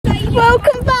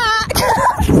welcome back.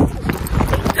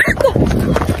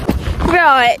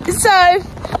 Right, so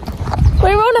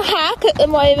we're on a hack at the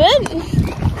moment.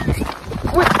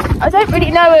 I don't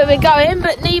really know where we're going,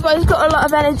 but Nebo's got a lot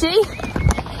of energy.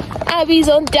 Abby's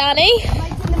on Danny.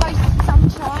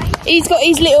 He's got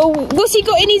his little, what's he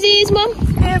got in his ears, Mum?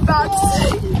 Earbuds.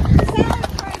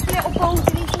 Little balls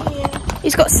in his ears.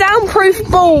 He's got soundproof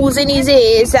balls in his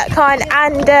ears, that kind,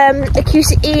 and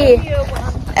acoustic ear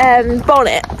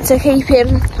bonnet to keep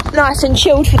him nice and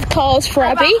chilled for the cars for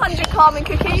Abby. 100 calming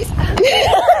cookies.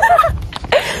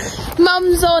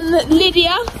 Mum's on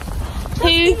Lydia,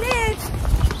 who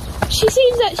she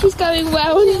seems like she's going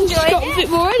well and she's got a bit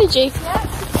more energy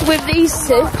with these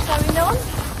two.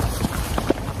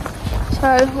 So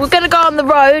we're going to go on the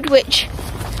road, which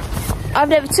I've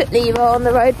never took Neva on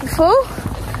the road before,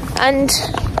 and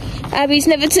Abby's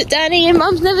never took Danny and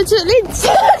Mum's never took Lindsay.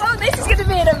 Oh, this is going to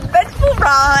be an eventful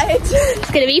ride. It's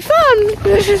going to be fun.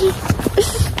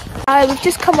 We've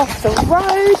just come off the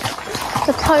road.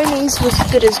 The ponies was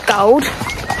good as gold.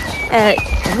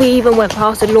 We even went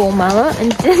past a lawnmower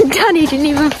and Danny didn't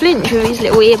even flinch with his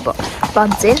little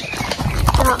earbuds in.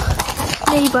 But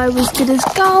Nebo was good as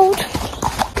gold.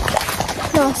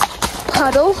 Nice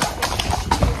puddle.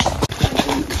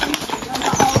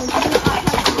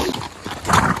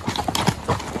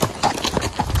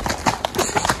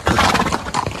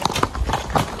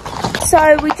 So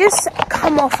we just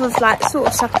come off of like sort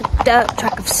of like a dirt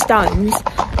track of stones,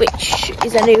 which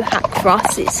is a new hack for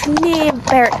us. It's near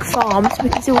Berwick Farm, so we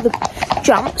can see all the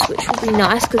jumps, which will be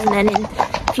nice because then in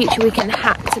future we can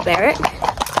hack to Berwick.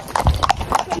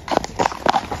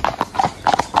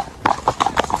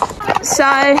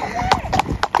 So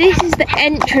this is the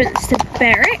entrance to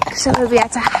Berwick, so we'll be able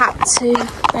to hack to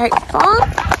Berwick Farm.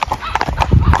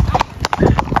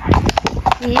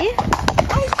 Here.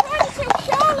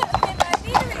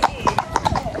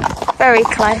 Very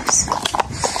close.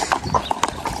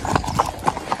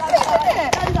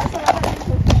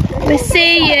 We'll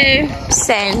see you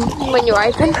soon when you're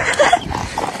open.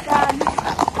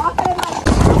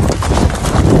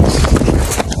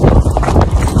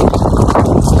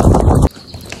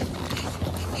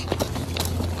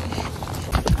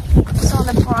 It's on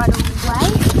the bridle way.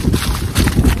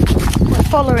 We're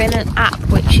following an app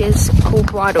which is called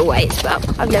Bridle Ways,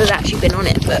 but I've never actually been on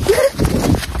it, but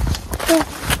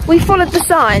we followed the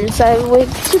sign, so we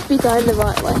should be going the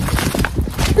right way.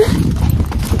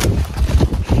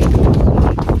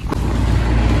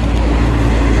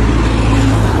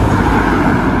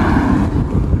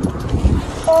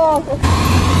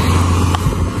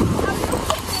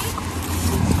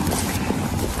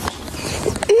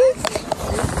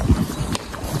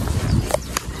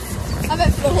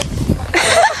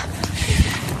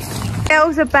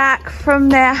 Girls are back from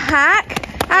their hack.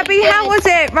 Abby, how was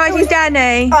it riding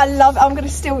Danny? I love it. I'm going to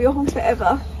steal your horse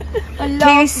forever. I love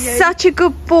you. He's such a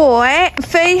good boy.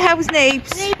 Fee, how was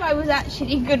Neebs? Nebo was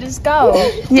actually good as gold.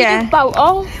 Yeah. Didn't bolt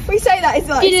off. We say that, it's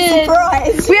like a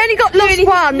surprise. We only got lost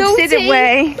once, naughty. didn't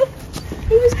we?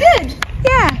 He was good.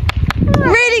 Yeah.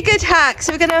 Really good hack.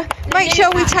 So we're going to make sure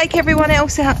we take everyone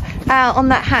else out on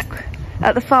that hack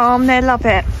at the farm. They love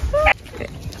it.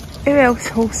 Who else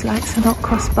horse likes a hot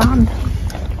cross bun?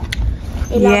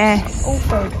 Yes. All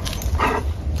food.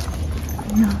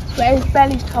 Nice. Where his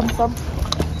bellies come from.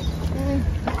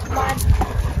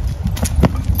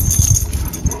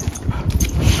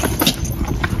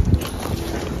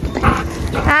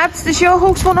 Abs, does your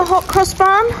horse want a hot cross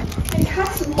bun? He has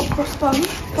some hot cross buns.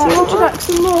 So would you like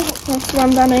some more hot cross bun,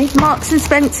 Danny? Marks and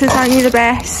Spencer's only the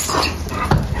best.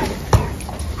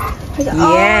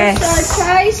 Yes. Oh, so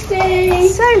tasty.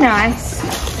 So nice.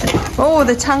 Oh,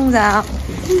 the tongue's out.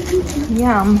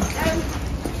 Yum.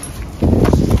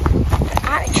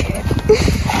 Attitude.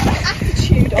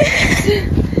 Attitude.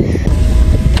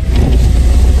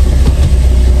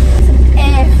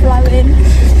 Air flowing.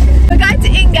 We're going to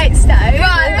Ingatestone.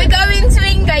 Right, we're going to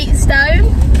Ingatestone.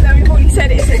 No, we've already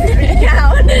said it, so it's really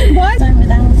down. Why?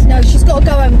 No, she's got to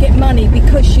go home and get money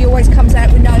because she always comes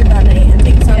out with no money and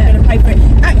thinks I'm going to pay for it.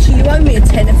 Actually, you owe me a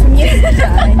tenner from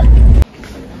yesterday.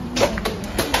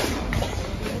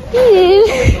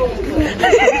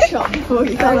 Shop before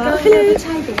you go out.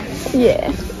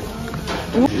 Yeah.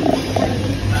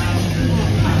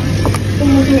 I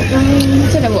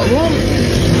don't know what I want.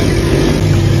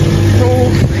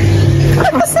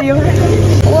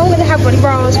 Well, I'm going to have one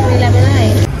raspberry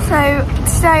lemonade. So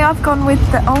today I've gone with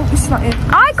the it's not it.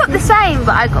 I got the same,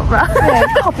 but I got raspberry.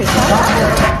 Pop it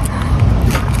down.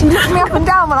 She looked me up and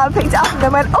down when I picked it up and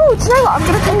then went, oh, do you know what, I'm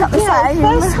going to pick up the same.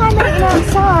 First time eating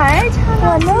outside.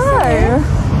 I know.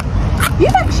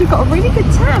 You've actually got a really good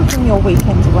tan from your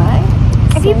weekend away.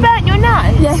 Have you burnt your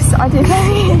nose? Yes, I did.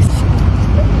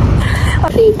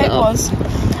 It was.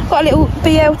 Got a little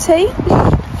BLT.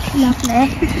 Lovely.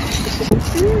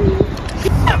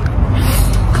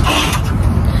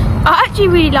 I actually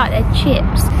really like their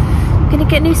chips. I'm gonna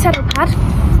get a new saddle pad.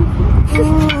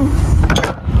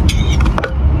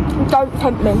 Don't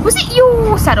tempt me. Was it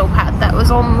your saddle pad that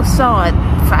was on the side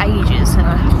for ages and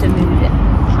I have to move it?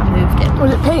 I moved it.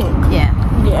 Was it pink? Yeah.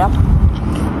 Yeah.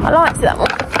 I liked that one.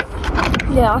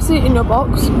 Yeah, I see it in your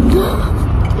box.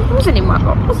 It wasn't in my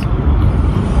box.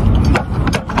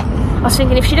 I was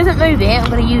thinking if she doesn't move it, I'm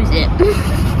going to use it.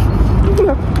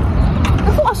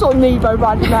 I thought I saw Nebo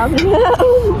riding around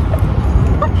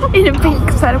In a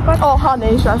pink saddle pad. Oh,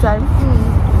 honey, should I say?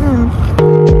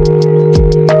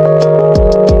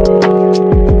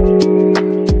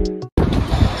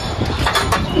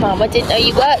 Mum, I didn't know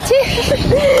you worked here.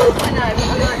 I know,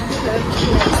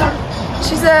 but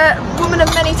she's a woman of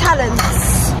many talents.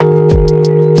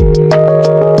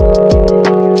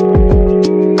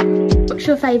 What's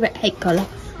your favourite cake colour?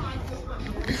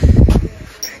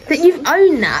 That you've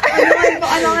owned that. I know, but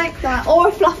I like that. Or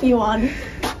a fluffy one.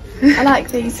 I like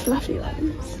these fluffy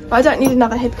ones. But I don't need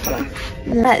another head colour.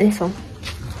 I like this one.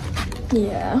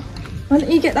 Yeah. Why don't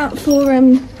you get that for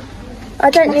I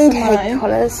don't need Massimo. head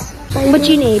colours. What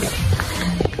do you need?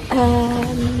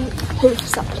 hoof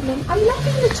supplement. I'm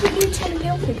loving the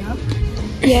 10ml figure.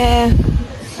 Yeah.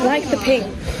 I like the pink.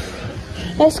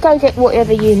 Let's go get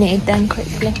whatever you need then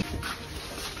quickly.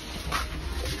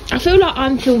 I feel like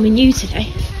I'm filming you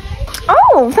today.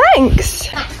 Oh, thanks.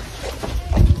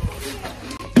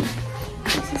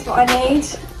 This is what I need.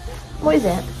 What is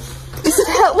it? This is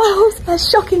well,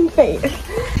 shocking feet.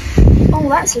 Oh,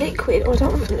 that's liquid. Oh, I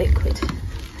don't want the liquid.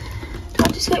 Do I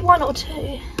just get one or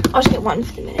two? I'll just get one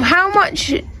for the minute. How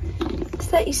much? It's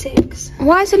 36.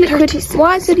 Why is the liquid? 36.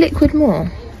 Why is the liquid more?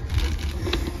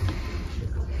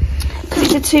 Because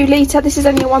it's a 2 litre. This is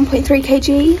only a 1.3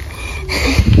 kg.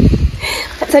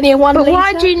 That's only a 1 litre. But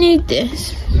why do you need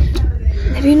this?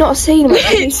 Have you not seen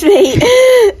Whitney's feet?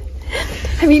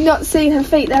 Have you not seen her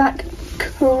feet? They're like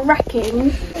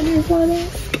cracking.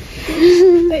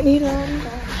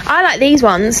 I like these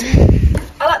ones.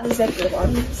 I like the zebra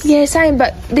ones. Yeah, same.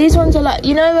 But these ones are like,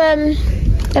 you know,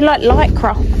 they're like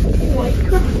lycra.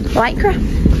 Lycra.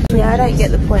 Yeah, I don't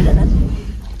get the point in it.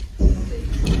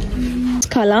 This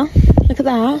colour. Look at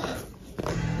that.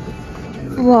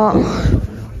 What?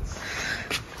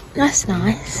 That's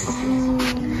nice.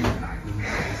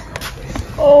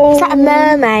 Oh, It's like a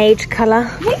mermaid colour. I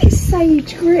think it's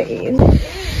sage green.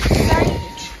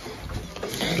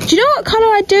 Do you know what colour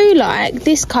I do like?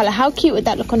 This colour. How cute would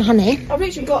that look on Honey? I've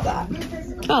literally got that.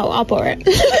 Oh, I'll borrow it.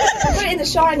 I got it in the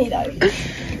shiny though.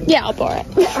 Yeah, I'll borrow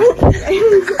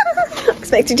it.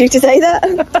 Expected you to say that.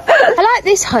 I like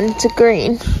this hunter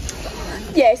green.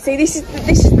 Yeah, see, this is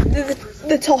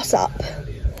the toss up.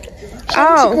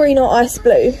 Oh. Green or ice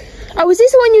blue. Oh, was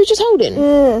this the one you were just holding?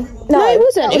 No, it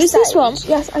wasn't. It was this one.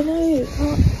 Yes, I know.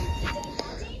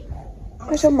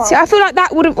 Where's your mum? See, I feel like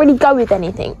that wouldn't really go with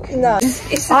anything. No,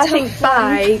 it's the I tough think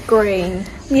one. bay green.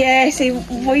 Yeah, see,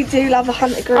 we do love a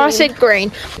hunter green. I said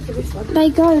green. They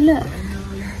go, look.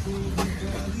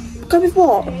 Go with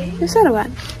what? The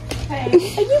silhouette. Are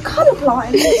you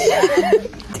colourblind?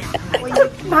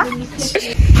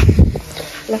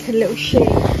 Like a little sheet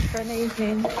for an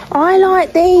evening. I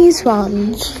like these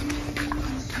ones.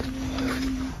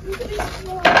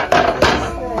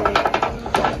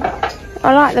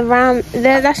 I like the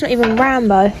that's not even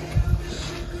Rambo. I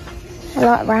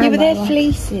like Rambo. Yeah, but they're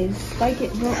fleeces. They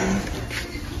get rotten.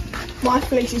 My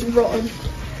fleece is rotten.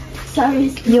 So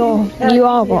is You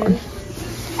are rotten.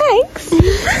 Thanks.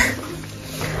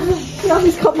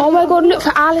 Oh my god, look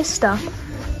for Alistair.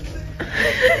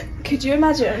 Could you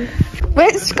imagine?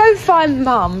 Let's go find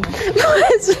Mum.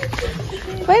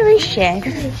 Where is she?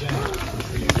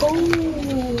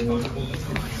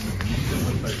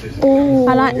 Oh,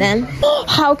 I like them.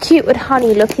 How cute would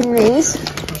Honey look in these?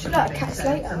 should like a cat's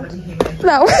later.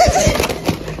 No.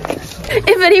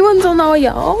 If anyone's on our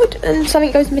yard and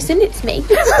something goes missing, it's me.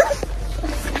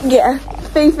 Yeah,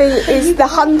 Fifi is the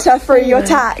hunter through your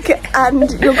tack and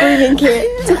your grooming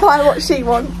kit to find what she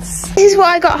wants. This is what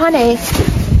I got Honey.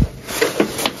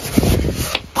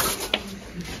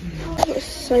 There's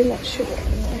so much sugar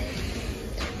in there.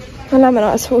 My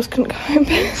laminitis horse couldn't go home.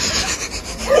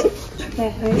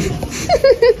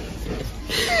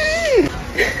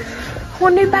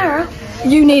 One new barrow.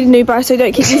 You need a new barrow, so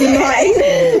don't keep using mine.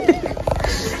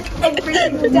 Every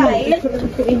single day,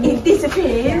 it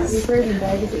disappears.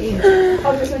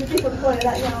 I'm just on a different point of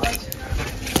that yard.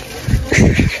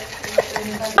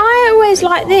 I always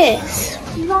like this.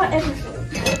 You like everything.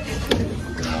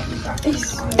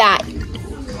 That.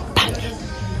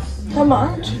 How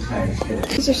much?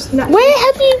 It's just Where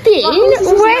have you been?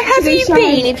 Where have you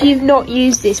been if you've not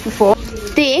used this before?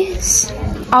 This,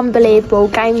 unbelievable,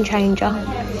 game changer.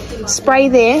 Spray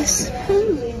this.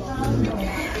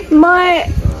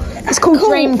 It's called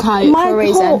Dream Coat for a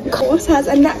reason. My course has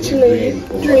a naturally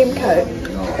Dream Coat.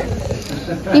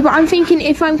 Yeah, but I'm thinking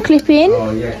if I'm clipping,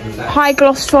 high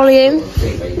gloss volume,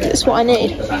 that's what I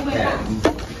need.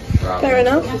 Fair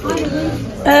enough.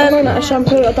 I'm out of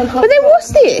shampoo. I've done half. But then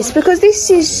what's this? Because this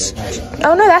is...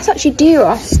 Oh no, that's actually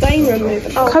Dura. Stain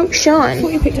remover. Oh, Coat Shine. I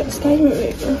thought you picked up stain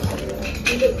remover.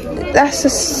 That's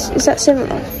is that similar?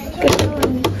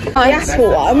 The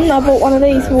apple one. I bought one of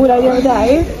these for Willow the other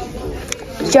day.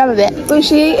 Do you have a bit? Will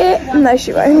she eat it? No,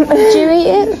 she won't. Do you eat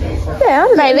it? Yeah,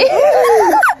 Maybe. I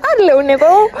had a little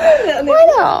nibble. Why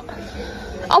not?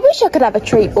 I wish I could have a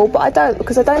treat ball, but I don't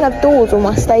because I don't have doors on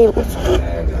my stables.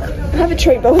 Have a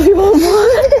treat bowl if you want one.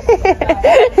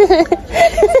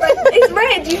 It's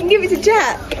red. You can give it to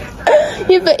Jack.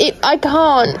 Yeah, but I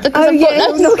can't because I've got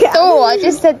no knock door. I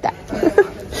just said that.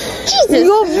 Jesus.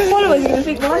 Your followers are going to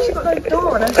think, why has she got no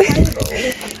door on her table?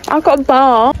 I've got a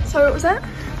bar. So what was that?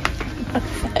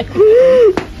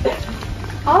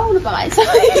 I want to buy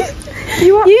something.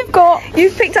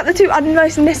 You've picked up the two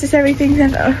most necessary things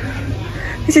ever.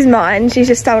 This is mine. She's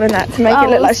just stolen that to make it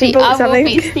look like she bought something. I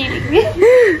will be stealing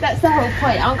it. That's the whole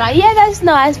point. I'm going, yeah, that's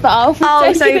nice, but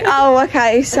I'll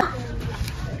okay. So,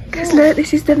 because look,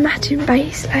 this is the matching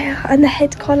base layer and the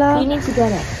head collar. You need to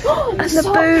get it. And the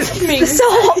boots, the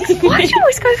socks. Why do you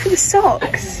always go for the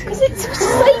socks? Because it's the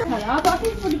same colour, but I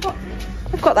think I've already got.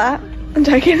 I've got that. I'm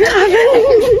joking. Where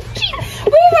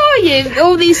are you?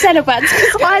 All these celebrants.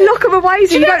 I lock them away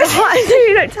so you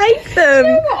don't take them.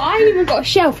 You know what? I ain't even got a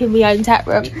shelf in my own tap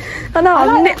room. I know.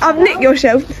 I've nicked your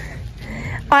shelf.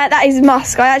 That is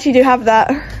musk. I actually do have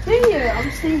that. Do you?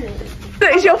 I'm stealing it.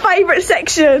 That is your favourite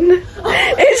section.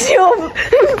 It's your.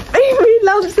 He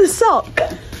loves the sock.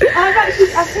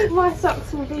 I think my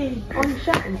socks will be on the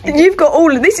shelf. You've got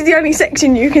all of this. Is the only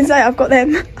section you can say I've got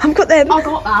them. I've got them. I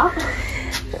got that.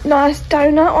 Nice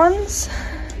donut ones.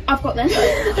 I've got them.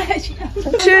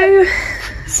 Two.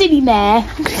 Silly mare.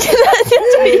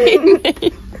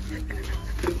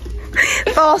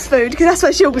 Fast food, because that's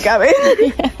where she'll be going.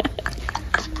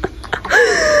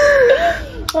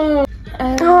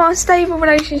 A stable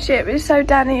relationship is so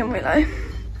Danny and Willow.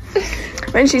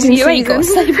 When she's in season. You ain't got a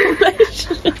stable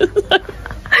relationship.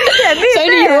 Yeah, me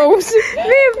and yours.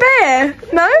 Me and Bear.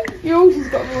 No? Yours has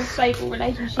got a more stable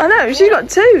relationship. I know, she's got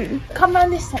two. Come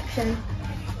round this section.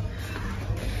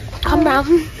 Come round.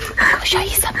 I'll show you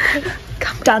something.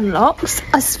 Come Dunlops.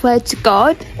 I swear to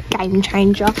God, game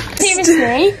changer.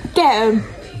 Seriously, get them.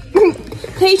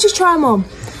 Please just try them on.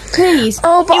 Please.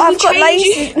 Oh, but I've got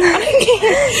laces.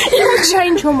 You will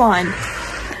change your mind.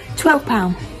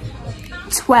 £12.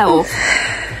 £12.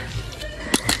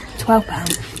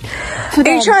 Are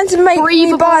you trying to make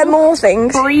me buy more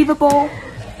things? Breathable,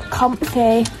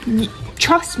 comfy.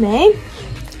 Trust me,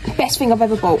 best thing I've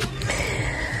ever bought.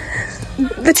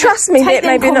 The trust me bit,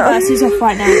 maybe not. Take them Converses off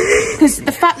right now, because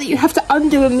the fact that you have to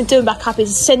undo them and do them back up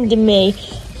is sending me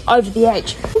over the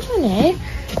edge. Isn't it?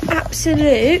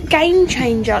 Absolute game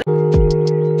changer.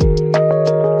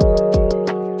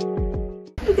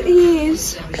 Look at the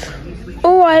ears.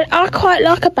 Oh, I quite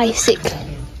like a basic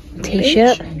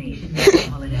t-shirt.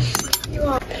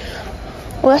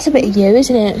 Well, that's a bit of you,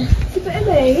 isn't it? It's a bit of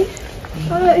me.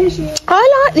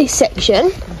 I like this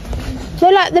section.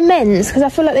 They're like the men's, because I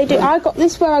feel like they do. I got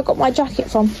this where I got my jacket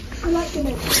from. I like the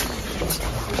men.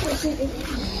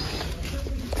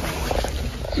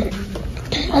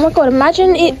 Oh my God,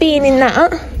 imagine it being in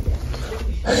that.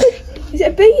 Is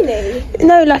it a beanie?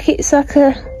 No, like it's like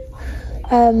a,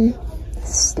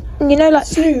 you know, like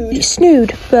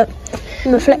snood, but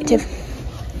reflective.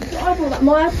 I bought that.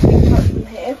 My pink coat from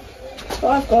here.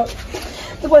 What I've got.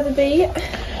 The weather beat.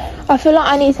 I feel like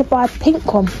I need to buy a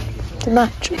pink one to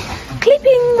match.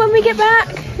 Clipping when we get back.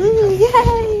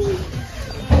 Yay!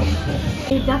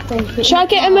 Should I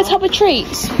get them a tub of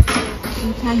treats?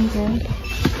 You can do.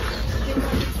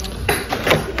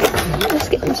 Let's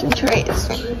get them some treats.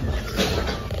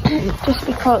 Just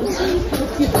because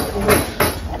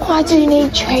I do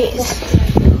need treats.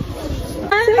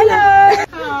 Hello.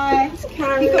 Hi. It's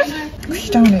Karen. She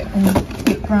don't let all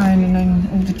get grown and then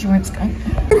all the joints go.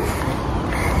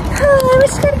 Oh, we're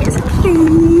just going to get some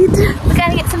food. We're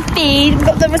going to get some food. We've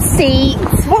got the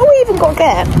receipts. What have we even got to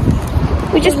get?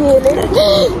 We just not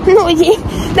you. No,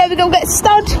 we're going to get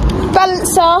stud,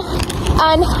 balancer,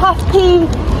 and happy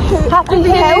Happy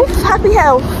health. Happy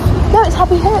health. No, it's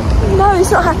happy health. No,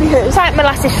 it's not happy health. It's like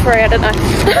molasses free, I don't know. I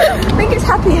think it's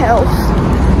happy health.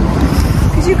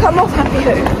 Because you come off happy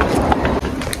health.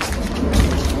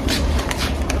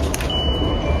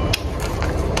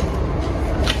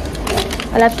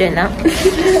 I love doing that.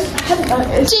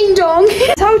 Ding dong.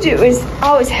 I told you it was,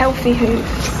 oh, it's healthy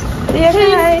hooves. Are you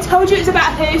okay? Told you it's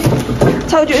about hoof.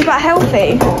 Told you it was about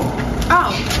healthy.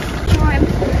 Oh.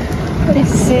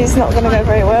 This is not going to go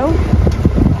very well.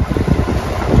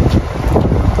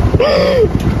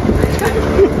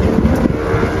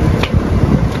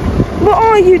 What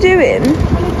are you doing?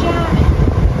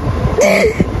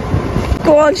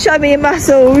 Go on, show me your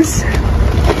muscles.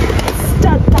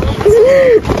 Stud that.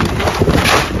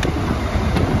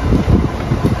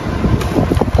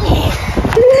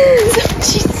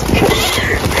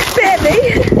 Barely.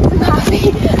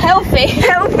 Healthy.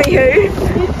 Healthy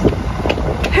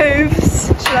hooves,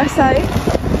 shall I say?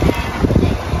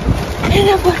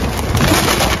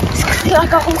 It's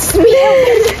like I can smell.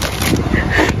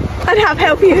 I'd have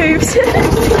healthy hooves.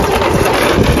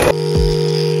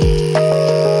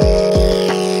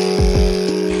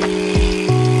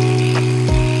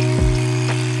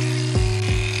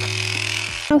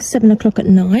 Now 7 o'clock at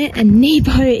night and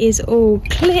Nebo is all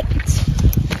clipped,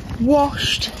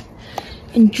 washed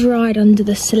and dried under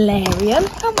the solarium.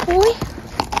 Come on, boy.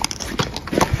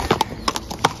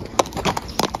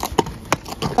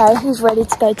 Okay, he's ready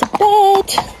to go to bed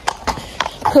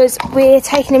because we're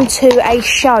taking him to a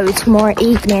show tomorrow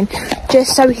evening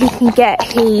just so he can get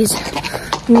his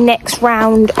next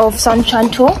round of sunshine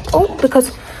tour. Oh,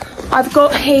 because I've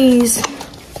got his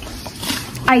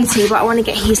 80 but I want to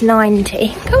get his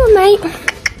 90. Come on, mate.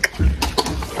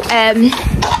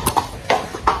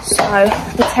 So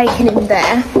we're taking him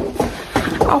there.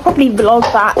 I'll probably vlog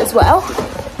that as well.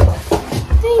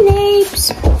 Hey,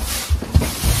 Neebs.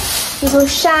 He's all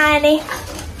shiny.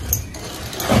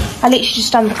 I literally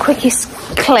just done the quickest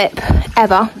clip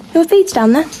ever. Your feet's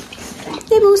down there.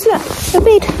 Nibbles, look, your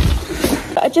feet.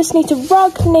 But I just need to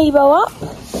rug Nebo up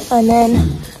and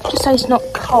then just so it's not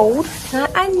cold.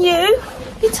 And you're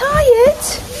tired.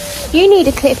 You need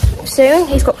a clip soon.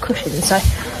 He's got cushions, so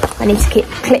I need to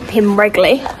clip him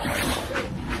regularly.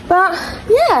 But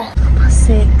yeah.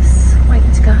 6:30,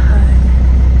 waiting to go home.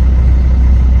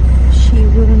 She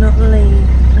will not leave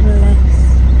unless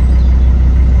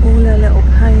all her little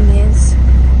ponies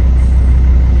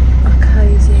are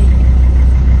cosy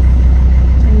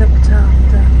and looked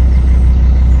after.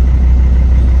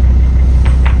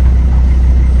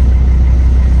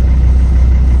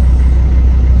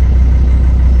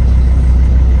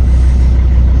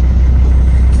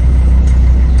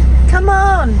 Come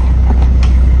on.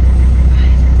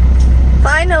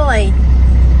 Finally.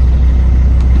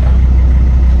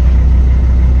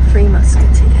 Three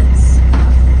Musketeers.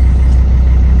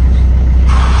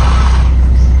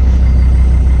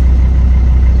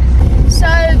 So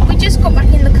we just got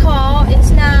back in the car.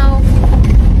 It's now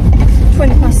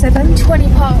 20 past 7. 20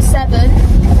 past 7.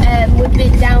 We've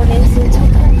been down here since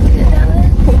what time was it down there?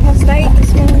 8:15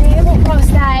 this morning.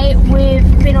 8:15.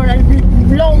 We've been on a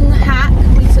long hack.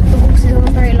 We took the horses on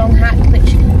a very long hack,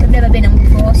 which we've never been on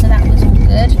before, so that was all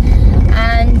good.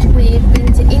 And we've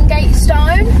been to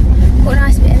Ingatestone, got a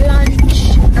nice bit of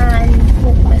lunch, and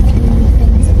bought a few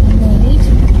things that we need.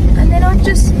 And then I've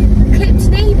just clipped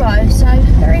Nebo, so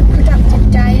very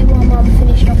productive day while Mum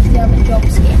finished off the other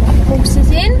jobs, getting the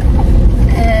horses in.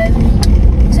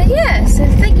 So yeah, so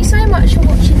thank you so much for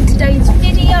watching today's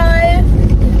video,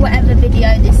 whatever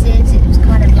video this is.